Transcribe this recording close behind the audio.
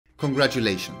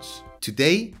Congratulations!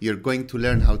 Today, you're going to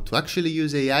learn how to actually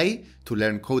use AI to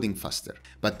learn coding faster.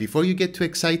 But before you get too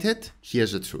excited,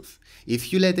 here's the truth.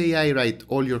 If you let AI write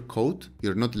all your code,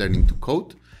 you're not learning to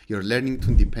code, you're learning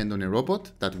to depend on a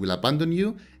robot that will abandon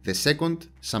you the second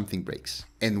something breaks.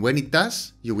 And when it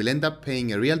does, you will end up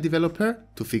paying a real developer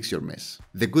to fix your mess.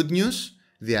 The good news?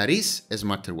 There is a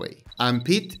smarter way. I'm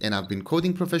Pete and I've been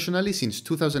coding professionally since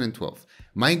 2012.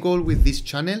 My goal with this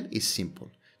channel is simple: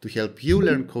 to help you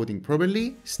learn coding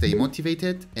properly, stay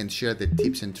motivated, and share the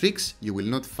tips and tricks you will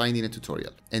not find in a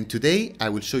tutorial. And today, I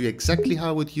will show you exactly how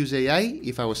I would use AI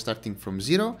if I was starting from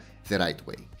zero the right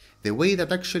way. The way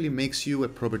that actually makes you a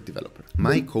proper developer.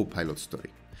 My Copilot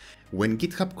story. When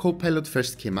GitHub Copilot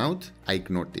first came out, I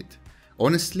ignored it.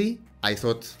 Honestly, I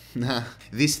thought, nah,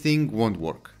 this thing won't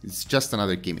work. It's just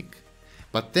another gimmick.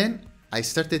 But then I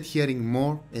started hearing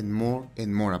more and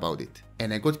more about it.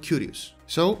 And I got curious.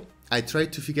 So I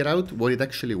tried to figure out what it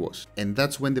actually was. And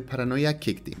that's when the paranoia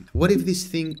kicked in. What if this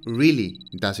thing really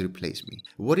does replace me?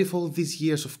 What if all these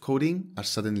years of coding are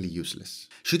suddenly useless?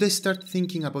 Should I start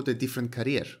thinking about a different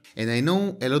career? And I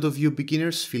know a lot of you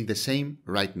beginners feel the same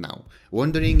right now,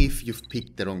 wondering if you've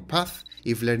picked the wrong path,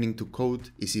 if learning to code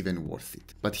is even worth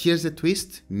it. But here's the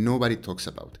twist nobody talks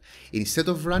about. Instead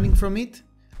of running from it,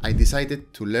 I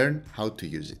decided to learn how to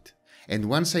use it. And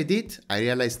once I did, I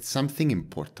realized something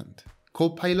important.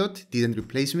 Copilot didn't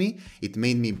replace me, it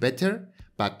made me better,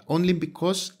 but only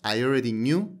because I already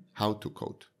knew how to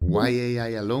code. Why AI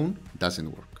alone doesn't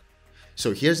work.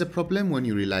 So here's the problem when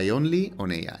you rely only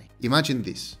on AI. Imagine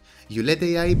this. You let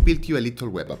AI build you a little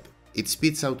web app. It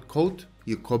spits out code,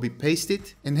 you copy paste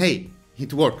it, and hey,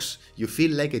 it works. You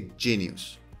feel like a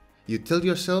genius. You tell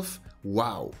yourself,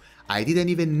 wow, I didn't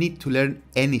even need to learn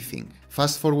anything.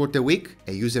 Fast forward a week,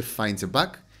 a user finds a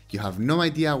bug, you have no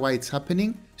idea why it's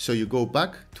happening, so you go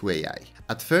back to AI.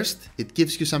 At first, it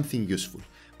gives you something useful,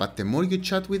 but the more you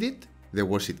chat with it, the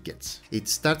worse it gets. It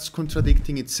starts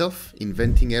contradicting itself,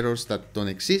 inventing errors that don't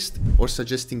exist, or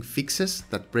suggesting fixes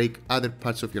that break other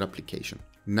parts of your application.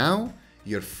 Now,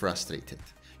 you're frustrated.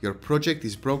 Your project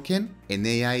is broken and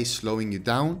AI is slowing you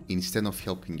down instead of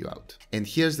helping you out. And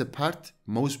here's the part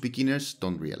most beginners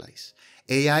don't realize.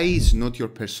 AI is not your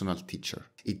personal teacher.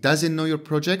 It doesn't know your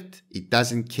project, it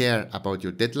doesn't care about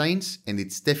your deadlines, and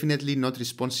it's definitely not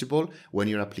responsible when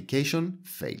your application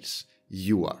fails.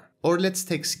 You are. Or let's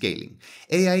take scaling.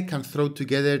 AI can throw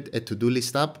together a to-do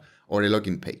list app or a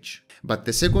login page. But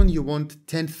the second you want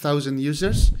 10,000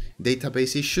 users,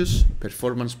 database issues,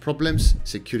 performance problems,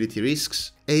 security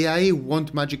risks, AI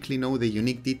won't magically know the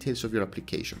unique details of your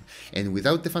application. And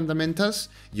without the fundamentals,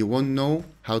 you won't know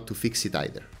how to fix it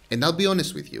either. And I'll be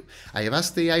honest with you, I have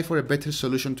asked AI for a better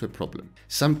solution to a problem.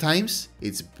 Sometimes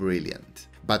it's brilliant.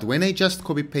 But when I just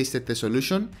copy-pasted the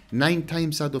solution, 9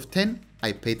 times out of 10,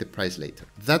 I paid the price later.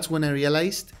 That's when I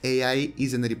realized AI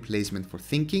isn't a replacement for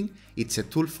thinking, it's a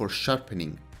tool for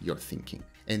sharpening your thinking.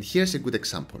 And here's a good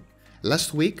example.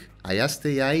 Last week, I asked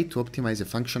AI to optimize a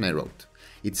function I wrote.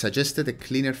 It suggested a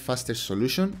cleaner, faster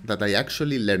solution that I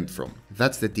actually learned from.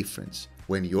 That's the difference.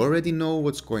 When you already know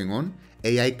what's going on,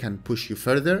 AI can push you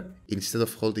further instead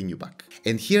of holding you back.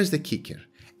 And here's the kicker.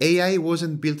 AI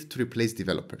wasn't built to replace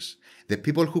developers. The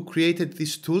people who created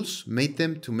these tools made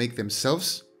them to make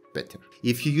themselves better.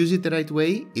 If you use it the right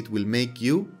way, it will make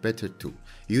you better too.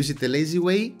 Use it the lazy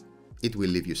way, it will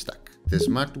leave you stuck. The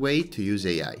smart way to use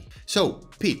AI. So,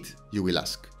 Pete, you will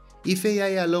ask, if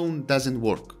AI alone doesn't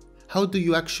work, how do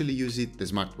you actually use it the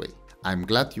smart way? I'm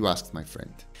glad you asked, my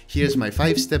friend. Here's my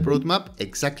 5-step roadmap,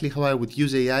 exactly how I would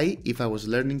use AI if I was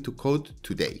learning to code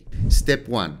today. Step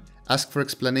 1. Ask for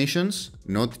explanations,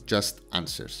 not just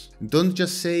answers. Don't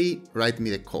just say, write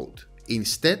me the code.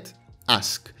 Instead,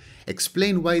 ask.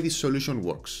 Explain why this solution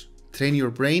works. Train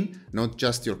your brain, not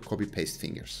just your copy-paste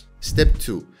fingers. Step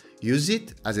 2. Use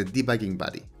it as a debugging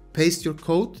buddy. Paste your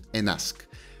code and ask,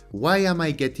 why am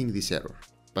I getting this error?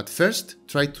 But first,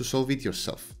 try to solve it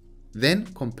yourself. Then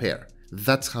compare.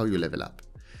 That's how you level up.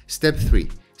 Step 3.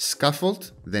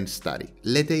 Scaffold, then study.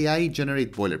 Let AI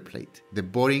generate boilerplate, the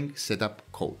boring setup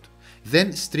code.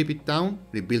 Then strip it down,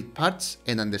 rebuild parts,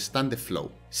 and understand the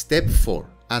flow. Step 4.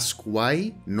 Ask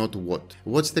why, not what.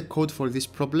 What's the code for this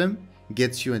problem?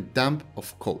 Gets you a dump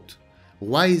of code.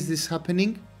 Why is this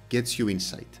happening? Gets you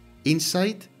insight.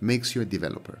 Insight makes you a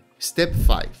developer. Step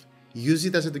 5. Use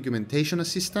it as a documentation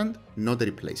assistant, not a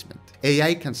replacement.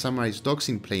 AI can summarize docs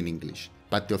in plain English,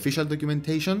 but the official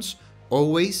documentations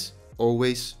always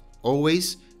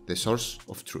the source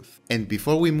of truth. And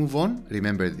before we move on,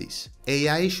 remember this.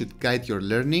 AI should guide your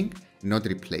learning, not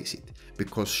replace it,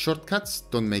 because shortcuts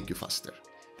don't make you faster.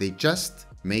 They just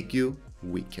make you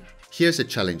weaker. Here's a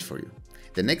challenge for you.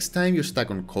 The next time you're stuck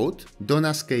on code, don't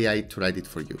ask AI to write it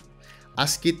for you.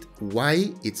 Ask it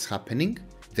why it's happening,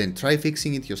 then try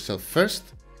fixing it yourself first,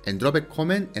 and drop a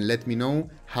comment and let me know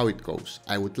how it goes.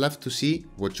 I would love to see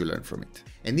what you learn from it.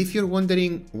 And if you're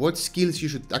wondering what skills you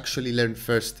should actually learn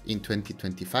first in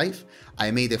 2025,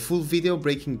 I made a full video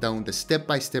breaking down the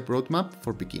step-by-step roadmap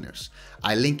for beginners.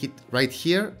 I'll link it right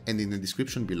here and in the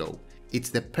description below. It's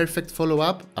the perfect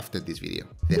follow-up after this video,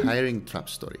 the hiring trap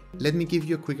story. Let me give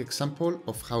you a quick example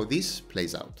of how this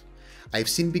plays out. I've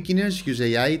seen beginners use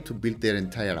AI to build their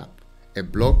entire app, a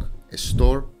blog, a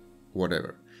store,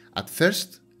 whatever. At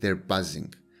first, they're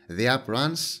buzzing. The app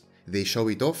runs, they show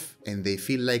it off, and they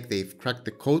feel like they've cracked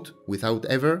the code without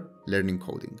ever learning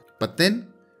coding. But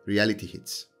then, reality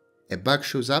hits. A bug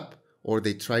shows up, or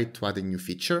they try to add a new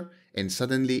feature, and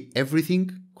suddenly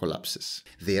everything collapses.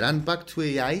 They run back to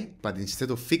AI, but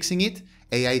instead of fixing it,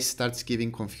 AI starts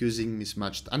giving confusing,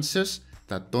 mismatched answers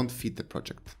that don't fit the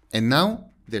project. And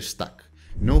now, they're stuck.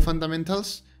 No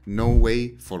fundamentals, no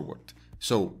way forward.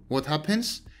 So, what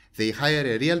happens? They hire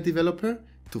a real developer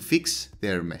to fix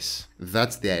their mess.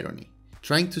 That's the irony.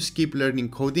 Trying to skip learning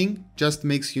coding just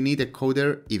makes you need a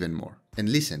coder even more. And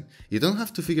listen, you don't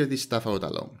have to figure this stuff out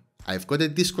alone. I've got a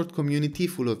Discord community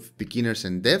full of beginners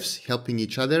and devs helping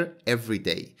each other every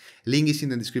day. Link is in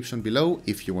the description below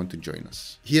if you want to join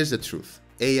us. Here's the truth.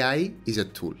 AI is a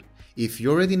tool. If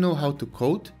you already know how to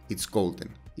code, it's golden.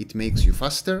 It makes you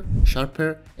faster,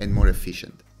 sharper, and more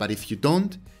efficient. But if you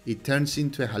don't, it turns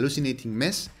into a hallucinating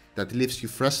mess that leaves you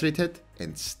frustrated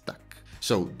and stuck.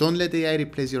 So don't let AI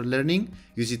replace your learning,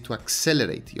 use it to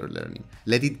accelerate your learning.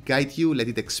 Let it guide you, let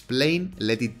it explain,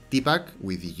 let it debug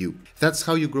with you. That's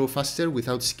how you grow faster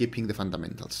without skipping the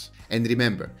fundamentals. And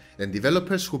remember, the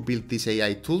developers who built these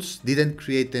AI tools didn't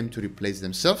create them to replace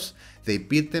themselves, they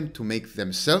built them to make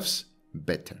themselves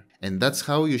better. And that's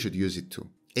how you should use it too.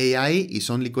 AI is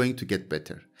only going to get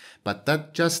better, but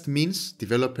that just means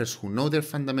developers who know their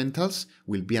fundamentals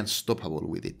will be unstoppable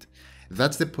with it.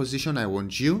 That's the position I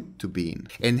want you to be in.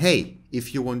 And hey,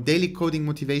 if you want daily coding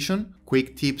motivation,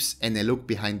 quick tips, and a look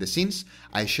behind the scenes,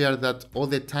 I share that all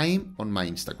the time on my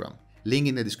Instagram. Link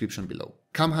in the description below.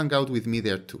 Come hang out with me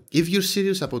there too. If you're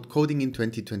serious about coding in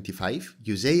 2025,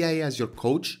 use AI as your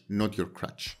coach, not your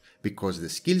crutch. Because the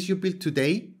skills you build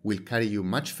today will carry you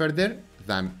much further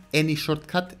than any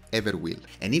shortcut ever will.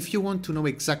 And if you want to know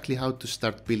exactly how to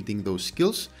start building those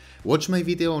skills, watch my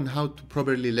video on how to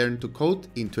properly learn to code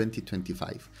in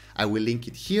 2025. I will link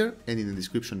it here and in the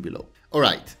description below.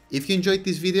 Alright, if you enjoyed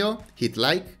this video, hit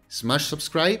like, smash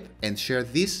subscribe, and share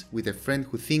this with a friend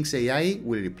who thinks AI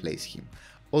will replace him.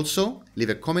 Also, leave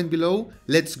a comment below,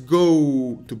 let's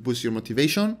go, to boost your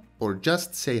motivation, or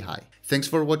just say hi. Thanks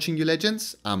for watching, you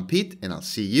legends. I'm Pete, and I'll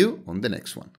see you on the next one.